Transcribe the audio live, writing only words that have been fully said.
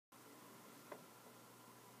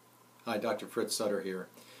Hi, Dr. Fritz Sutter here.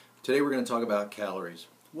 Today we're going to talk about calories.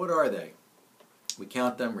 What are they? We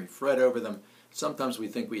count them, we fret over them, sometimes we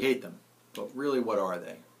think we hate them, but really what are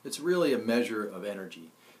they? It's really a measure of energy,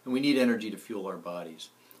 and we need energy to fuel our bodies.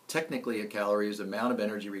 Technically, a calorie is the amount of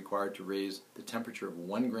energy required to raise the temperature of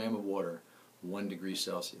 1 gram of water 1 degree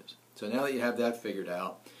Celsius. So now that you have that figured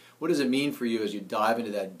out, what does it mean for you as you dive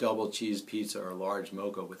into that double cheese pizza or large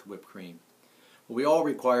mocha with whipped cream? Well, we all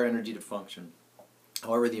require energy to function.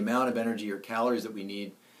 However, the amount of energy or calories that we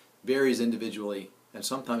need varies individually and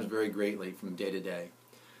sometimes very greatly from day to day.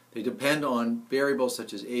 They depend on variables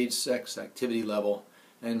such as age, sex, activity level,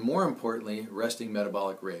 and more importantly, resting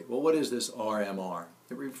metabolic rate. Well, what is this RMR?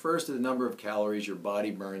 It refers to the number of calories your body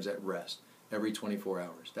burns at rest every 24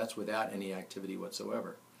 hours. That's without any activity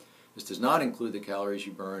whatsoever. This does not include the calories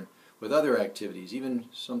you burn with other activities, even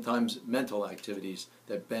sometimes mental activities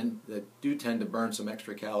that do tend to burn some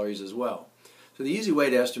extra calories as well. So the easy way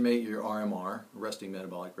to estimate your RMR, resting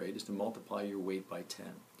metabolic rate, is to multiply your weight by 10.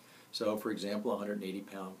 So for example, a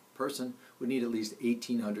 180-pound person would need at least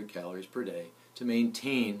 1,800 calories per day to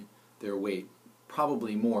maintain their weight,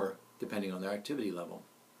 probably more depending on their activity level.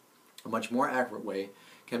 A much more accurate way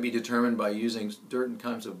can be determined by using certain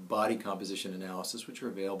kinds of body composition analysis, which are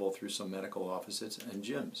available through some medical offices and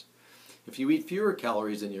gyms. If you eat fewer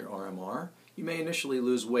calories than your RMR, you may initially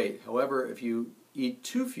lose weight. However, if you eat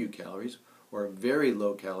too few calories, or a very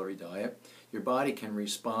low-calorie diet, your body can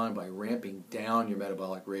respond by ramping down your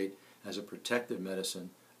metabolic rate as a protective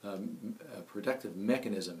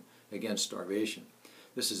mechanism against starvation.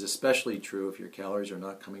 This is especially true if your calories are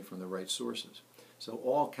not coming from the right sources. So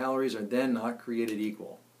all calories are then not created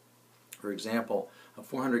equal. For example, a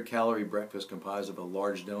 400-calorie breakfast comprised of a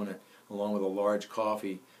large donut along with a large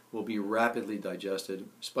coffee will be rapidly digested,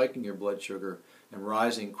 spiking your blood sugar and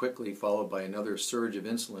rising quickly, followed by another surge of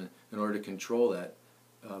insulin in order to control that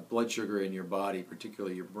blood sugar in your body,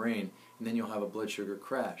 particularly your brain, and then you'll have a blood sugar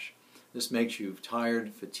crash. This makes you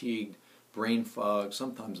tired, fatigued, brain fog,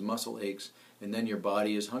 sometimes muscle aches, and then your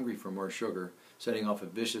body is hungry for more sugar, setting off a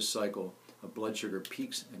vicious cycle of blood sugar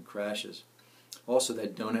peaks and crashes. Also,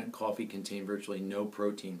 that donut and coffee contain virtually no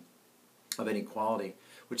protein of any quality,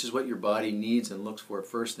 which is what your body needs and looks for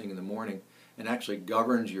first thing in the morning, and actually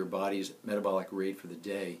governs your body's metabolic rate for the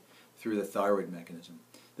day through the thyroid mechanism.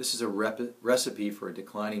 This is a recipe for a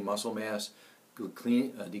declining muscle mass,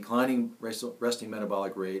 declining resting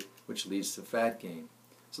metabolic rate, which leads to fat gain.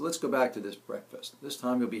 So let's go back to this breakfast. This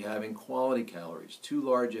time you'll be having quality calories, 2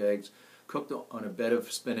 large eggs cooked on a bed of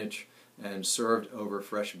spinach and served over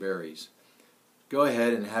fresh berries. Go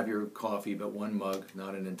ahead and have your coffee, but 1 mug,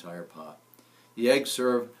 not an entire pot. The eggs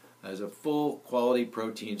serve as a full quality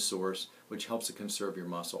protein source which helps to conserve your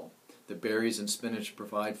muscle. The berries and spinach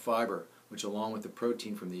provide fiber, which along with the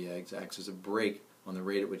protein from the eggs acts as a brake on the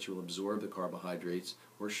rate at which you will absorb the carbohydrates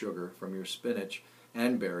or sugar from your spinach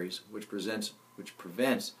and berries, which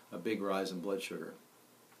prevents a big rise in blood sugar.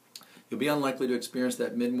 You'll be unlikely to experience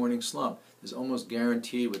that mid-morning slump. It's almost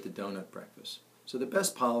guaranteed with the donut breakfast. So the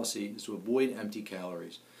best policy is to avoid empty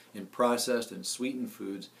calories in processed and sweetened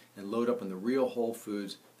foods and load up on the real whole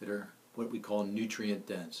foods that are what we call nutrient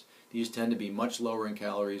dense. These tend to be much lower in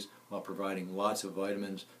calories while providing lots of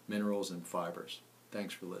vitamins, minerals, and fibers.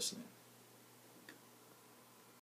 Thanks for listening.